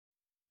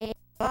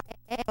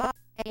You're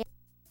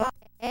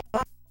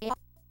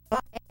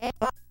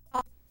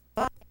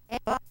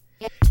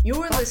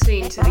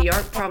listening to the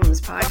Art Problems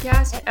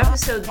Podcast,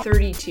 episode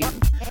 32.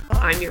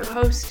 I'm your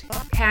host,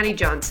 Patty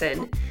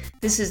Johnson.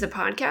 This is the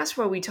podcast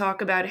where we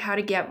talk about how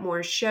to get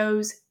more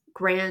shows,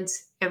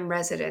 grants, and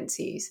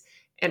residencies.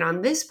 And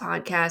on this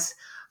podcast,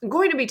 I'm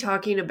going to be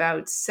talking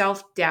about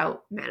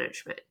self-doubt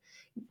management.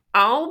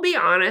 I'll be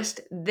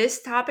honest,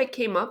 this topic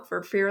came up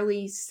for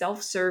fairly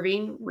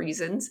self-serving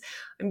reasons.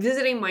 I'm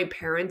visiting my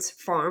parents'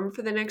 farm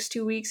for the next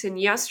 2 weeks, and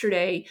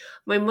yesterday,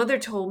 my mother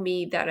told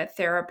me that a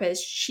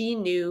therapist she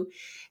knew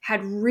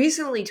had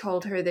recently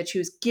told her that she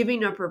was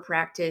giving up her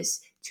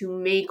practice to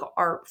make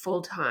art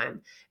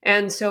full-time.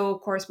 And so,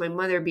 of course, my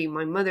mother, being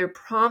my mother,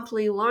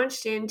 promptly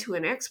launched into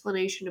an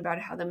explanation about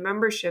how the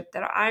membership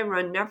that I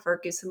run,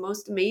 Network, is the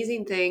most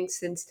amazing thing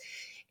since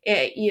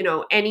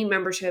any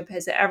membership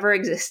has ever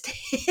existed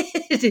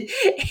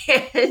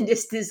and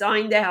is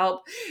designed to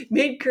help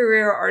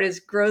mid-career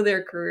artists grow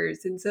their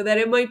careers, and so that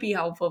it might be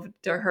helpful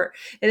to her.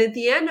 And at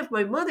the end of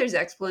my mother's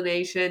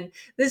explanation,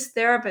 this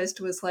therapist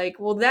was like,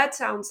 well, that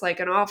sounds like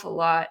an awful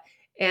lot,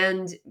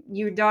 and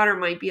your daughter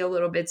might be a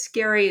little bit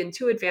scary and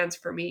too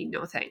advanced for me.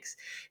 No thanks.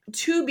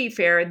 To be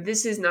fair,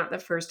 this is not the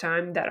first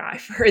time that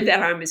I've heard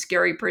that I'm a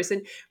scary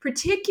person,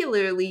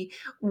 particularly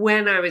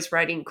when I was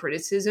writing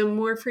criticism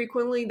more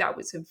frequently. That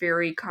was a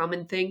very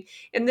common thing.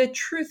 And the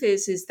truth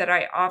is that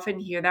I often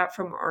hear that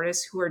from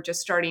artists who are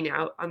just starting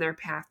out on their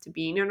path to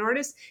being an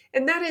artist.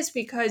 And that is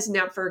because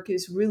Network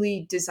is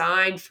really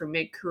designed for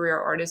mid-career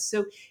artists.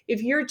 So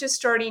if you're just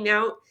starting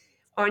out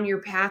on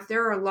your path,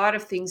 there are a lot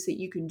of things that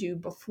you can do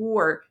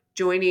before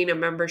joining a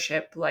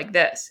membership like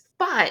this.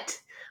 But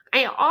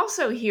I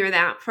also hear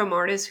that from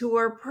artists who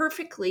are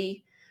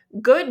perfectly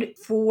good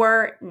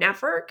for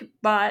Network,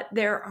 but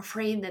they're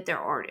afraid that their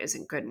art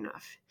isn't good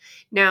enough.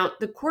 Now,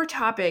 the core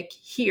topic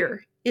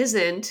here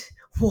isn't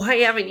why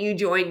haven't you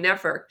joined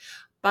Network,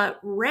 but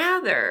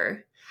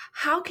rather,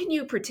 how can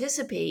you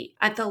participate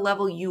at the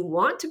level you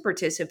want to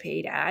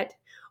participate at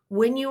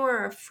when you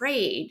are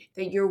afraid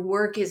that your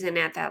work isn't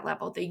at that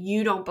level, that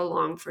you don't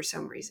belong for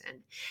some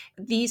reason?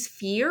 These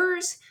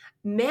fears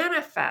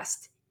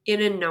manifest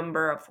in a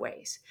number of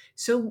ways.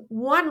 So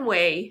one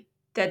way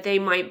that they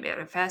might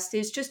manifest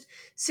is just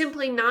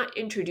simply not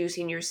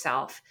introducing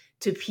yourself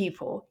to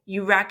people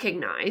you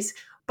recognize,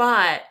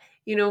 but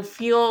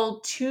feel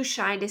too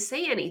shy to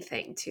say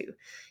anything to.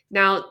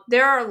 Now,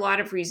 there are a lot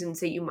of reasons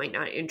that you might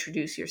not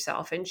introduce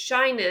yourself, and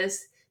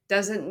shyness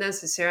doesn't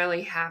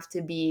necessarily have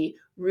to be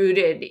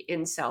rooted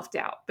in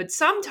self-doubt, but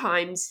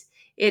sometimes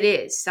it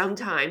is.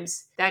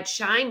 Sometimes that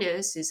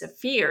shyness is a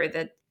fear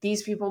that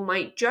these people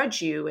might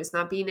judge you as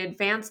not being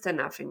advanced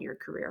enough in your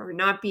career or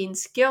not being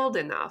skilled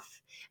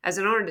enough as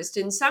an artist.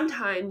 And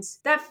sometimes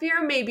that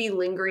fear may be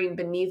lingering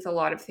beneath a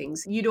lot of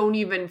things you don't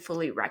even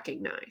fully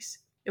recognize.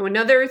 Now,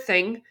 another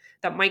thing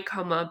that might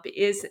come up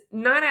is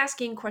not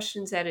asking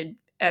questions at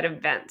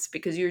events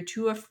because you're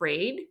too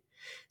afraid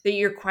that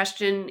your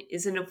question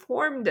isn't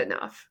informed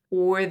enough,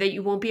 or that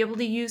you won't be able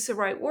to use the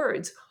right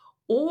words,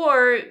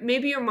 or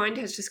maybe your mind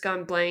has just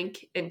gone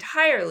blank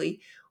entirely,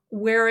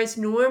 whereas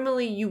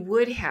normally you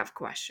would have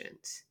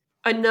questions.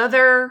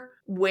 Another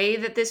way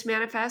that this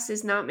manifests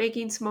is not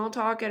making small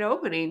talk at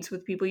openings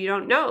with people you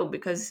don't know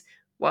because,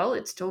 well,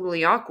 it's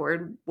totally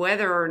awkward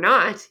whether or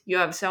not you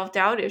have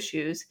self-doubt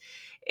issues.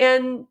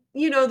 And,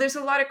 there's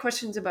a lot of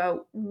questions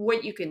about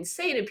what you can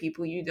say to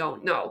people you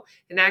don't know.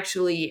 And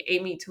actually,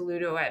 Amy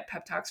Toludo at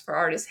Pep Talks for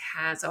Artists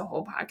has a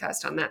whole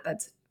podcast on that.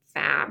 That's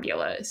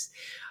fabulous.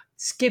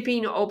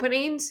 Skipping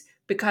openings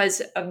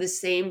because of the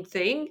same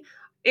thing,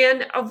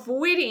 and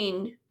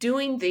avoiding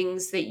doing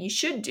things that you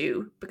should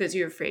do because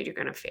you're afraid you're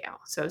going to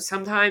fail. So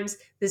sometimes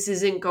this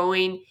isn't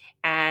going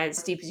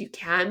as deep as you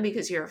can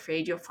because you're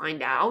afraid you'll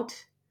find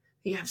out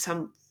you have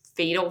some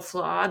fatal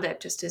flaw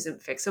that just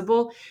isn't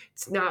fixable.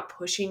 It's not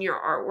pushing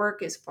your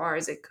artwork as far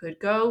as it could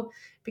go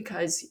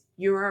because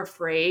you're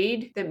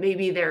afraid that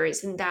maybe there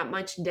isn't that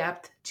much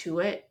depth to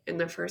it in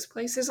the first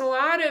place. There's a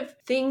lot of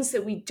things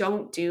that we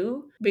don't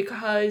do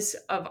because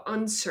of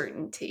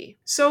uncertainty.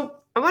 So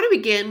I want to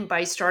begin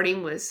by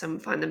starting with some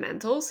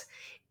fundamentals.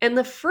 And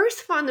the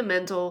first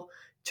fundamental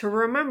to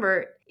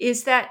remember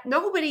is that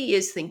nobody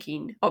is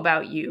thinking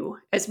about you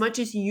as much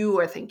as you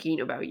are thinking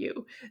about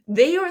you.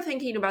 They are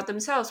thinking about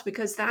themselves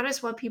because that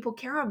is what people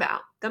care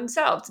about,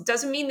 themselves. It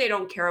doesn't mean they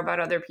don't care about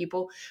other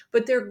people,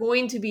 but they're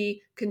going to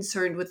be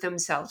concerned with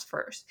themselves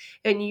first.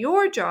 And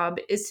your job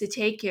is to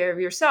take care of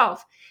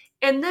yourself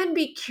and then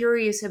be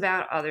curious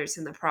about others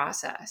in the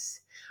process.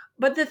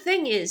 But the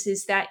thing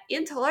is that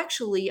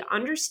intellectually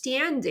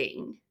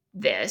understanding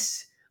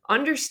this,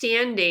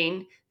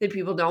 understanding that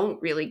people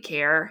don't really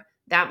care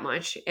that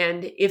much,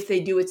 and if they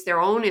do, it's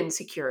their own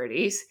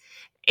insecurities,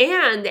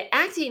 and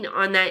acting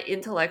on that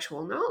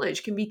intellectual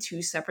knowledge can be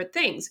two separate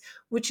things,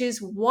 which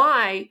is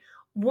why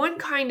one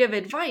kind of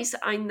advice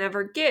I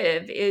never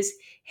give is,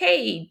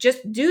 hey,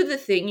 just do the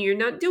thing you're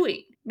not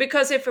doing.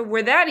 Because if it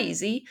were that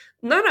easy,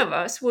 none of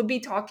us would be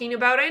talking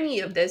about any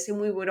of this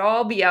and we would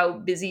all be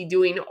out busy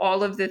doing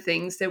all of the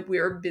things that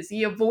we're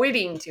busy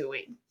avoiding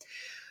doing.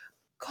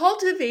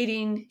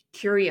 Cultivating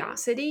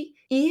curiosity,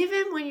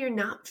 even when you're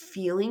not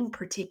feeling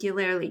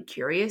particularly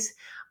curious,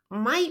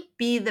 might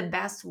be the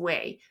best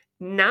way,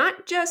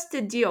 not just to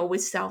deal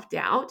with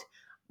self-doubt,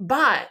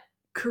 but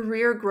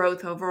career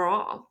growth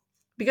overall.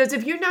 Because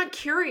if you're not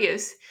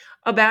curious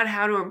about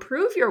how to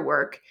improve your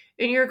work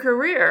and your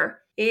career,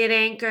 it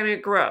ain't going to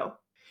grow.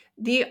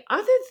 The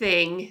other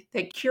thing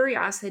that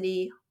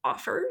curiosity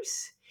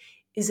offers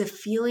is a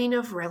feeling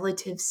of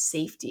relative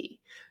safety.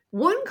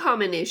 One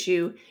common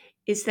issue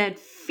is that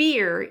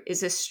fear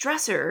is a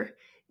stressor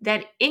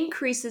that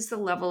increases the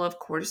level of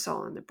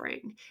cortisol in the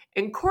brain.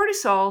 And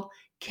cortisol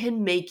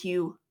can make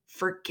you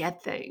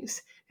forget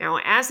things. Now,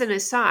 as an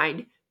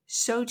aside,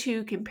 so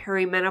too can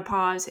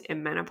perimenopause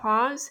and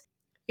menopause.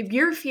 If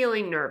you're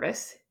feeling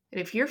nervous and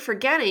if you're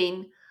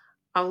forgetting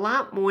a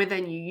lot more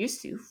than you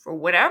used to for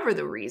whatever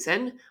the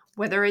reason,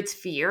 whether it's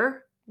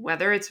fear,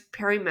 whether it's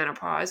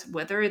perimenopause,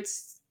 whether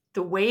it's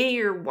the way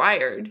you're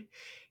wired,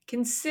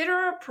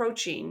 consider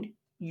approaching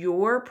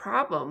your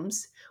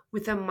problems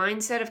with a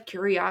mindset of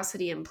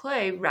curiosity and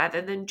play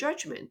rather than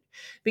judgment.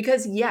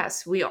 Because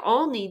yes, we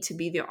all need to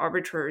be the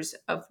arbiters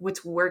of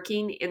what's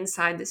working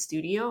inside the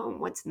studio and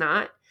what's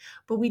not,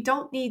 but we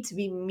don't need to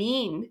be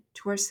mean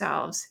to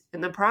ourselves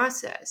in the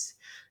process.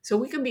 So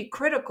we can be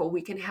critical,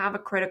 we can have a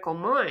critical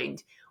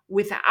mind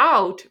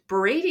without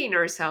berating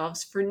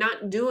ourselves for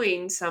not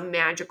doing some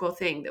magical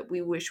thing that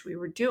we wish we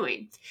were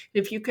doing.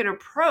 If you can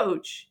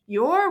approach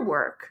your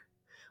work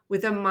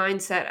with a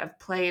mindset of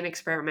play and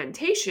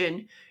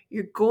experimentation,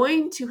 you're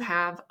going to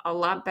have a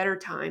lot better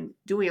time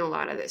doing a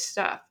lot of this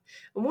stuff.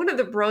 And one of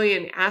the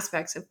brilliant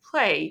aspects of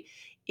play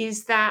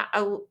is that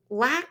a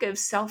lack of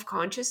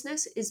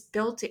self-consciousness is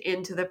built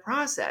into the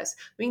process.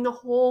 I mean, the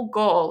whole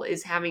goal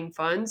is having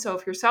fun. So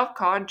if you're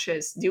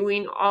self-conscious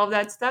doing all of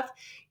that stuff,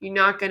 you're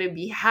not going to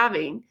be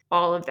having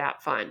all of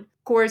that fun.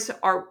 Of course,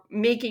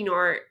 making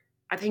art,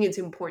 I think it's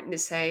important to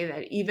say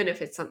that even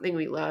if it's something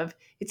we love,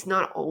 it's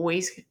not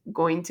always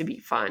going to be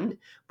fun,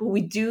 but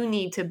we do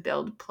need to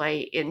build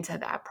play into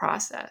that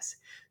process.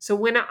 So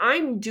when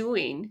I'm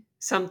doing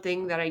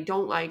something that I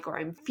don't like or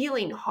I'm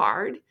feeling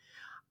hard,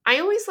 I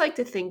always like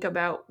to think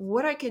about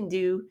what I can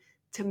do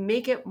to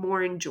make it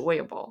more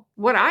enjoyable.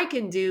 What I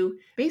can do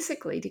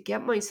basically to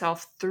get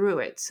myself through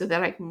it so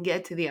that I can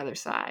get to the other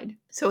side.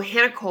 So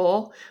Hannah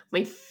Cole,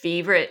 my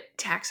favorite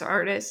tax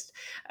artist,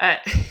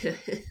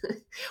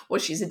 well,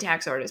 she's a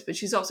tax artist, but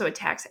she's also a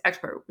tax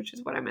expert, which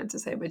is what I meant to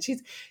say. But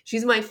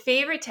she's my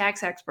favorite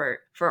tax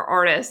expert for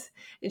artists.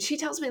 And she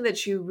tells me that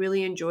she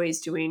really enjoys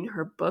doing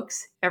her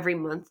books every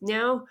month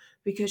now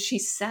because she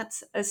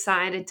sets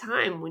aside a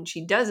time when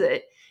she does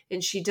it.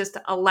 And she just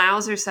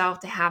allows herself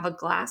to have a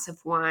glass of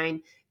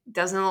wine,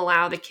 doesn't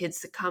allow the kids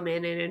to come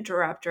in and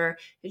interrupt her,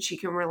 and she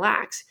can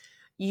relax.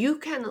 You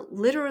can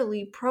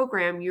literally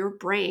program your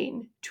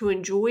brain to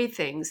enjoy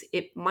things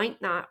it might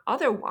not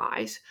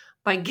otherwise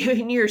by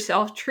giving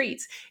yourself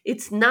treats.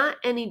 It's not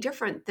any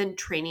different than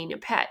training a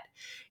pet.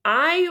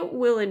 I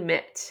will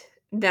admit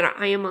that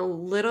I am a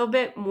little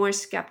bit more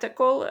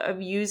skeptical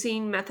of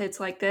using methods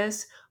like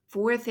this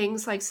for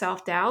things like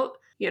self-doubt,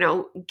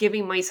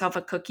 giving myself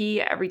a cookie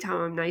every time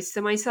I'm nice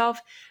to myself,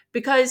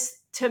 because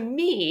to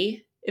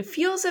me, it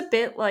feels a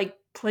bit like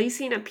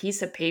placing a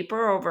piece of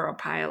paper over a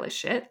pile of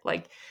shit.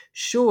 Like,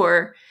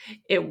 sure,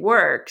 it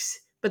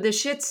works, but the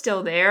shit's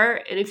still there.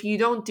 And if you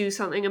don't do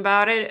something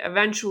about it,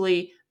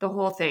 eventually the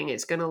whole thing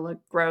is going to look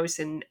gross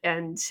and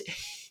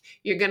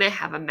you're going to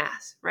have a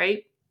mess,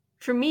 right?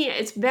 For me,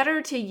 it's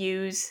better to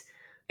use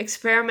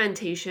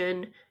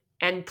experimentation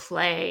and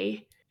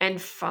play and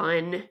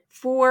fun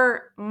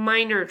for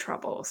minor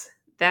troubles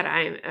that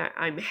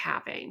I'm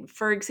having.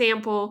 For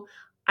example,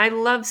 I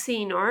love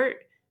seeing art,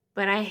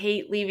 but I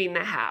hate leaving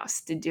the house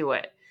to do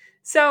it.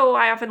 So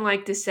I often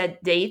like to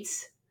set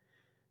dates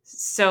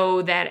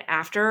so that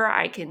after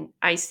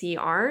I see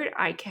art,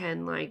 I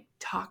can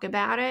talk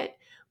about it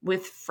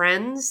with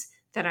friends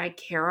that I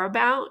care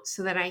about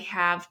so that I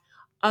have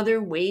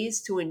other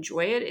ways to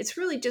enjoy it. It's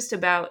really just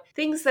about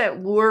things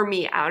that lure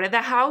me out of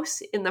the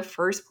house in the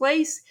first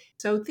place.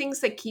 So things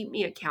that keep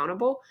me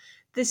accountable.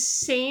 The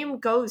same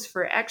goes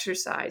for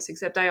exercise,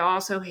 except I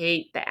also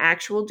hate the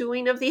actual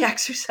doing of the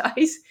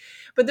exercise.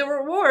 But the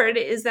reward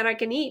is that I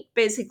can eat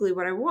basically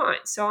what I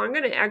want. So I'm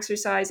going to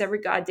exercise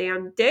every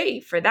goddamn day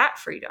for that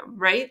freedom,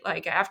 right?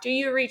 Like after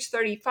you reach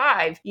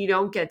 35, you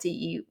don't get to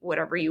eat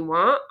whatever you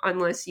want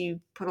unless you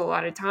put a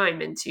lot of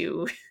time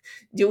into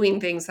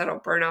doing things that'll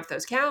burn off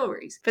those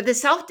calories. For the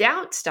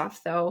self-doubt stuff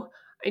though,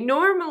 I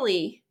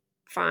normally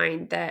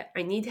find that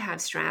I need to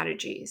have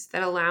strategies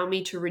that allow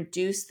me to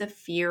reduce the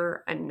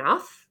fear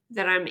enough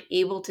that I'm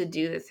able to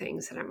do the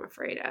things that I'm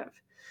afraid of.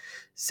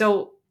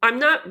 So I'm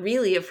not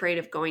really afraid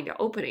of going to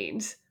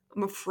openings.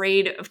 I'm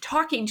afraid of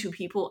talking to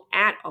people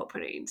at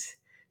openings.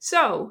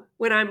 So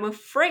when I'm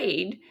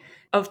afraid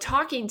of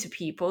talking to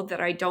people that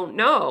I don't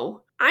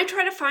know, I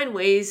try to find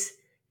ways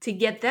to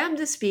get them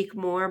to speak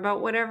more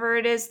about whatever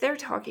it is they're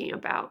talking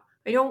about.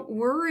 I don't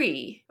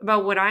worry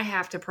about what I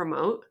have to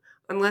promote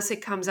unless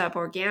it comes up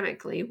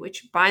organically,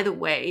 which, by the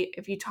way,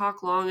 if you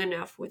talk long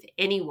enough with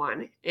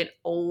anyone, it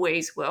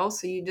always will.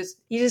 So you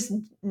just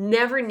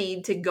never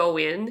need to go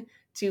in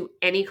to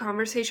any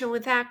conversation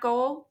with that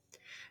goal.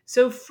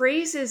 So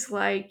phrases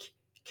like,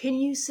 can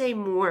you say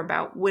more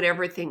about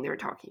whatever thing they're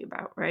talking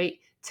about, right?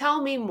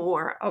 Tell me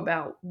more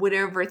about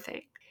whatever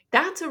thing.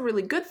 That's a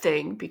really good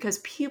thing because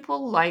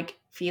people like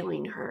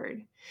feeling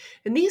heard.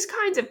 And these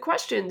kinds of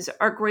questions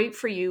are great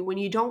for you when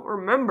you don't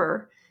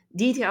remember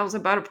details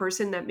about a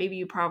person that maybe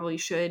you probably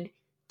should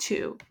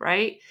too,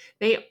 right?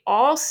 They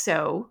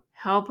also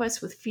help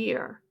us with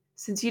fear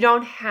since you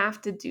don't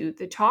have to do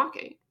the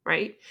talking,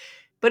 right?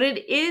 But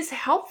it is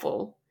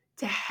helpful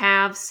to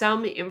have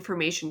some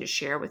information to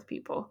share with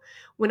people.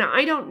 When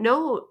I don't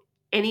know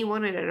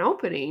anyone at an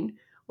opening,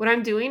 what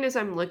I'm doing is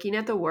I'm looking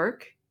at the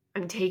work,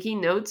 I'm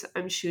taking notes,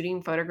 I'm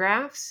shooting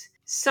photographs.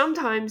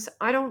 Sometimes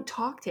I don't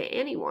talk to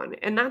anyone,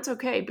 and that's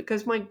okay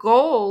because my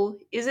goal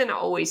isn't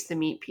always to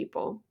meet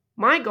people.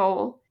 My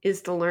goal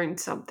is to learn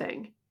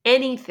something,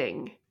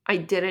 anything I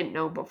didn't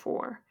know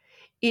before.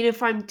 And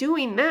if I'm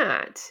doing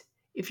that,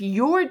 if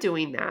you're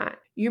doing that,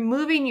 you're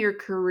moving your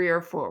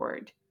career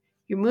forward.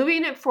 You're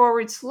moving it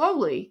forward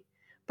slowly,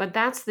 but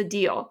that's the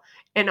deal.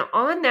 And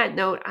on that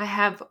note, I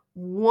have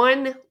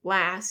one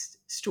last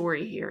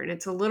story here, and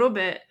it's a little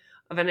bit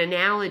of an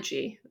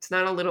analogy. It's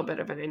not a little bit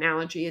of an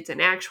analogy, it's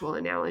an actual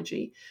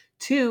analogy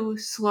to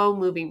slow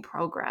moving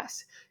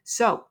progress.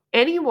 So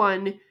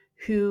anyone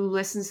who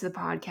listens to the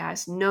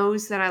podcast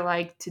knows that I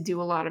like to do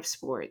a lot of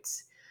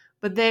sports,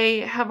 but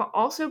they have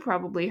also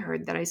probably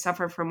heard that I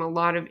suffer from a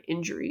lot of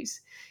injuries.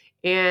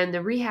 And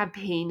the rehab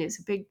pain is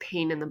a big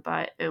pain in the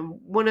butt. And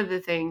one of the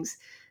things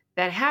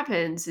that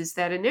happens is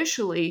that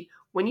initially,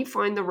 when you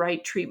find the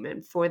right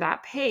treatment for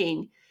that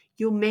pain,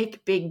 you'll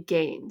make big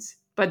gains.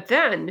 But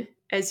then,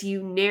 as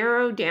you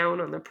narrow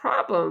down on the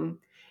problem,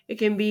 it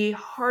can be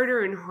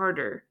harder and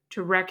harder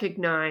to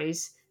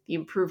recognize the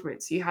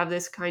improvements. You have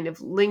this kind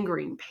of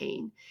lingering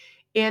pain.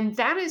 And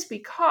that is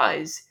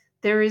because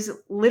there is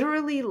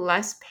literally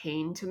less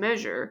pain to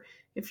measure.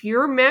 If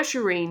you're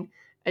measuring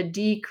a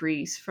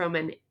decrease from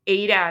an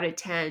 8 out of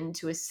 10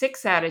 to a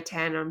 6 out of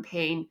 10 on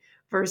pain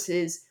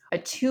versus a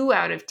 2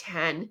 out of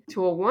 10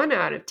 to a 1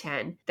 out of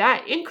 10,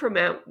 that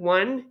increment,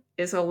 one,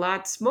 is a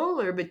lot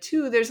smaller, but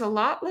two, there's a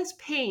lot less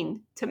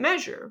pain to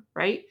measure,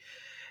 right?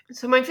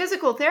 So my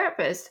physical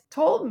therapist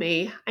told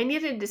me I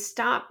needed to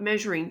stop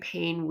measuring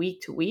pain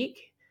week to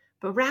week,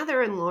 but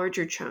rather in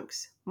larger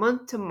chunks,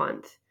 month to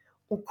month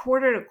or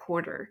quarter to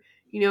quarter.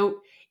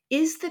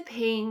 Is the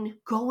pain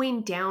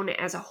going down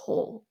as a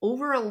whole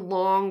over a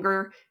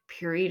longer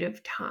period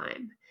of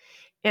time?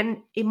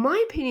 And in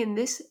my opinion,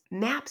 this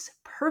maps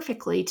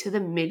perfectly to the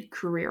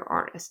mid-career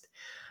artist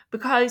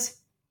because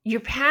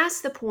you're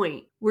past the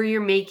point where you're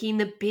making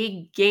the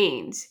big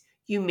gains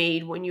you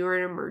made when you were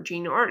an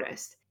emerging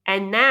artist.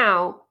 And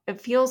now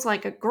it feels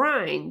like a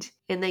grind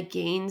and the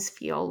gains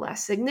feel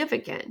less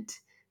significant.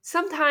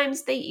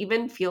 Sometimes they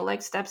even feel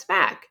like steps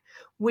back,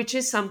 which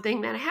is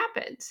something that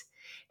happens.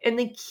 And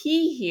the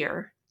key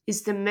here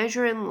is to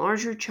measure in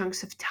larger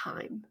chunks of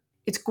time.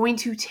 It's going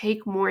to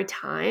take more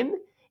time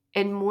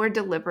and more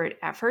deliberate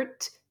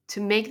effort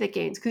to make the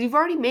gains because you've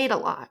already made a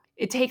lot.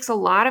 It takes a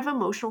lot of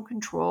emotional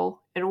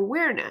control and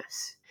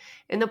awareness.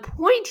 And the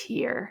point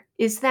here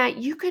is that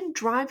you can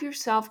drive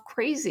yourself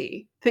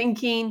crazy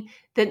thinking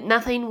that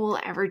nothing will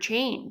ever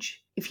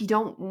change if you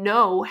don't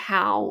know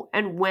how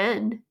and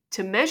when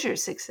to measure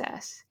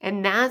success.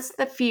 And that's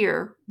the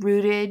fear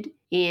rooted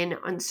in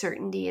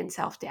uncertainty and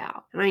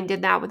self-doubt. And I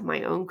did that with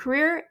my own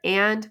career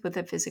and with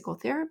the physical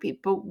therapy.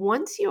 But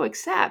once you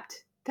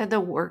accept that the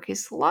work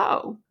is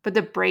slow, but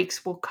the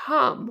breaks will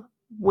come,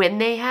 when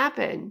they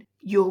happen,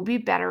 you'll be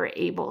better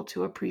able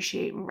to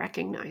appreciate and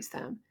recognize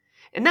them.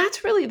 And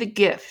that's really the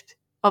gift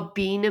of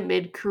being a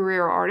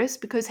mid-career artist,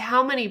 because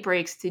how many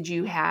breaks did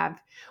you have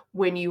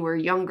when you were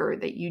younger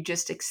that you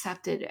just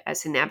accepted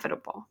as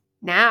inevitable?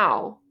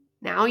 Now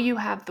you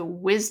have the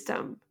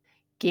wisdom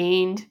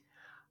gained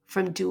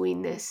from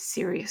doing this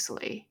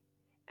seriously.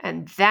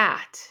 And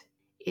that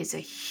is a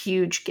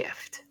huge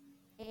gift.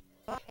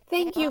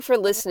 Thank you for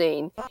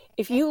listening.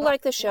 If you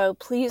like the show,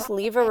 please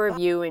leave a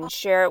review and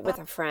share it with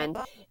a friend.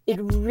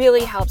 It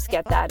really helps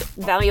get that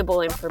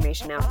valuable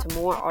information out to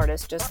more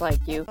artists just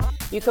like you.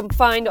 You can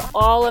find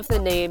all of the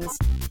names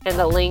and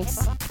the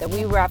links that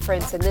we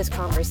reference in this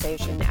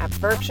conversation at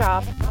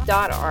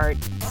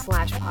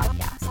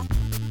workshop.art/podcast.